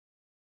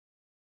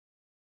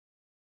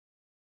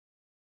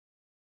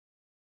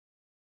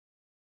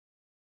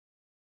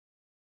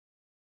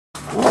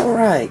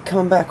Alright,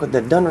 coming back with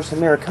the Dunder's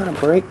Americana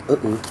break.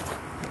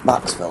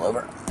 Box fell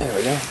over. There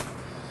we go.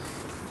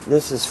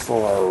 This is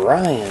for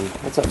Ryan.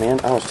 What's up, man?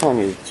 I was telling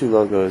you the two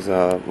logos,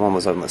 one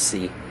was on the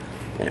C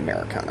in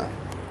Americana.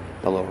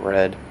 The little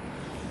red.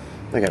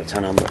 I got a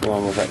ton of them, but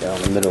one was right down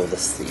in the middle of the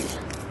C.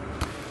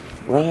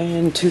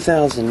 Ryan,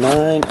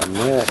 2009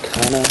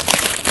 Americana.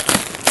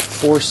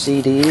 4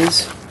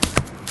 CDs.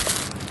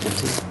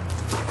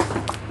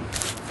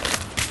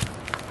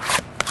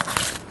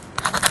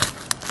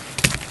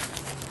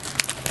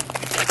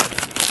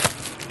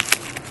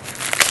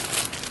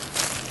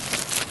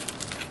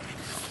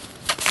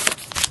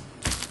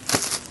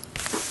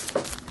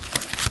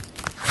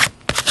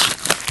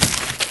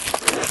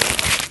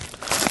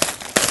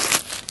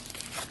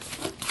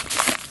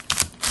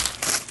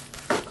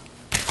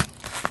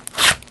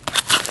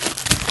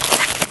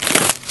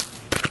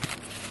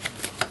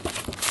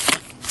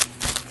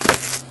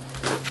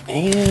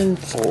 And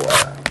 4.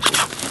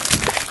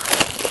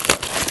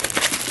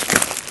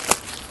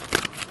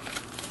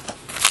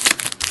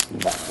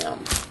 Bam.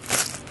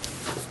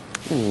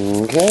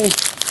 Okay.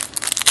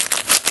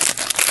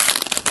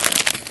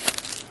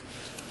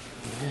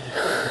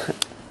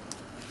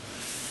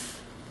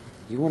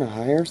 You want to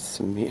hire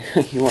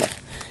Samir? you want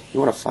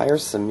to fire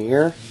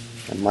Samir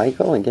and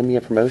Michael and give me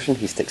a promotion?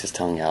 He sticks his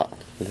tongue out.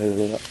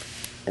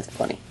 It's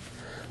funny.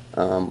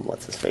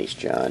 What's his face,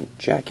 John?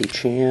 Jackie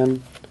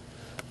Chan.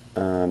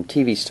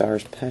 TV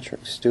stars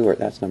Patrick Stewart,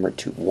 that's number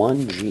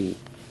 1G.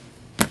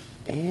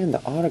 And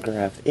the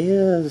autograph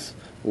is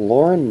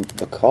Lauren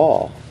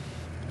Bacall.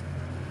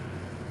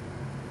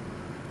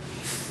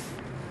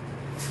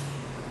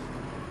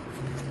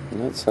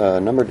 And that's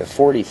numbered to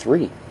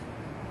 43.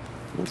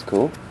 That's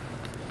cool.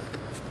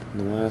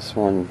 And the last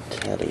one,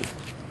 Teddy.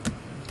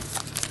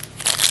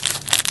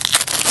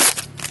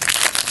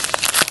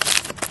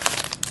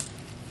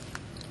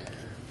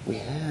 We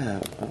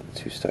have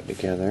 2 stuck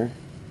together.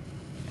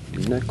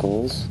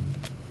 Nichols,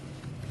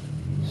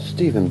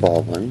 Stephen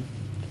Baldwin,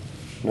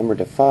 numbered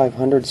to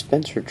 500,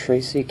 Spencer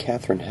Tracy,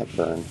 Katharine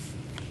Hepburn.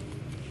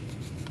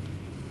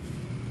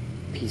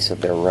 Piece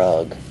of their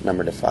rug,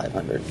 numbered to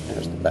 500.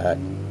 There's the back.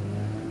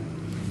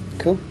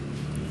 Cool.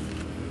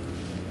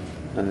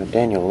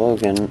 Daniel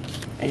Logan,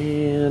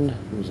 and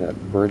who's that?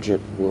 Bridget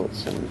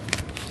Wilson.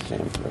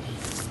 Sampras.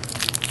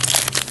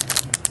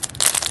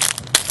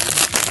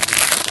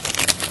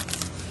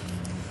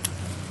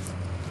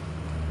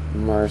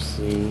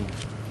 Marcy,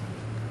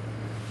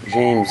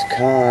 James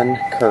Caan,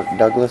 Kirk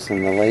Douglas,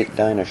 and the late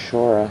Dinah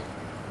Shora.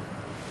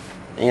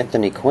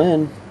 Anthony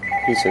Quinn,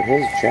 piece of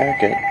his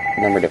jacket,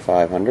 numbered to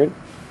 500.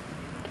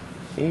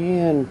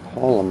 And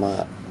Paul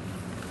Lamont.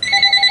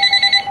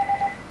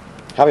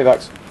 Hobby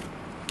Bucks.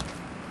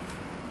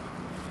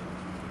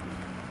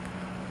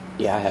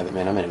 Yeah, I have it,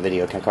 man. I'm in a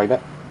video. Can I call you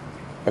back?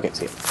 Okay,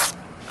 see you.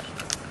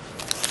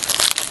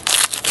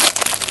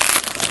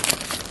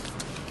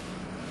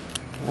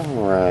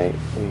 Alright,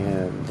 we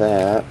have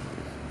that.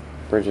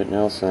 Bridget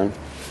Nelson.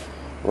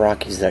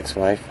 Rocky's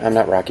ex-wife. I'm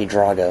not Rocky,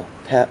 Drago.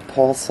 Pat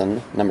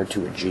Paulson, number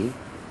 2G.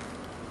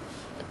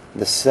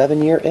 The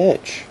 7-Year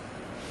Itch.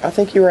 I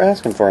think you were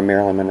asking for a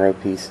Marilyn Monroe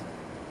piece.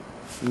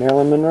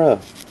 Marilyn Monroe.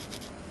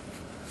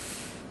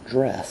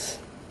 Dress.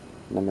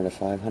 Number to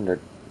 500.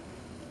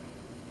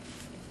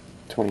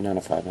 29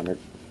 of 500.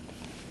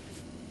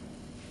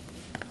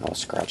 I was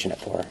scratching it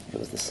for her. It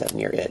was the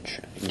 7-Year Itch.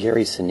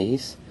 Gary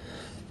Sinise.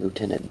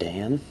 Lieutenant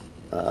Dan,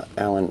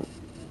 Alan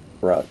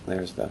Ruck.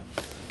 There's the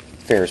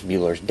Ferris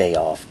Bueller's Day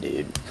Off,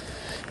 dude.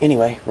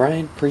 Anyway,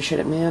 Ryan, appreciate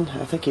it, man.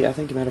 I think, as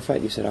a matter of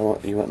fact, you said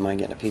you wouldn't mind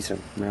getting a piece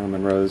of Marilyn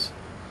Monroe's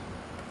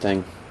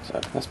thing.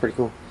 So that's pretty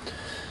cool.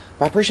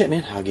 But I appreciate it,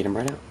 man. I'll get him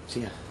right out.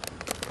 See ya.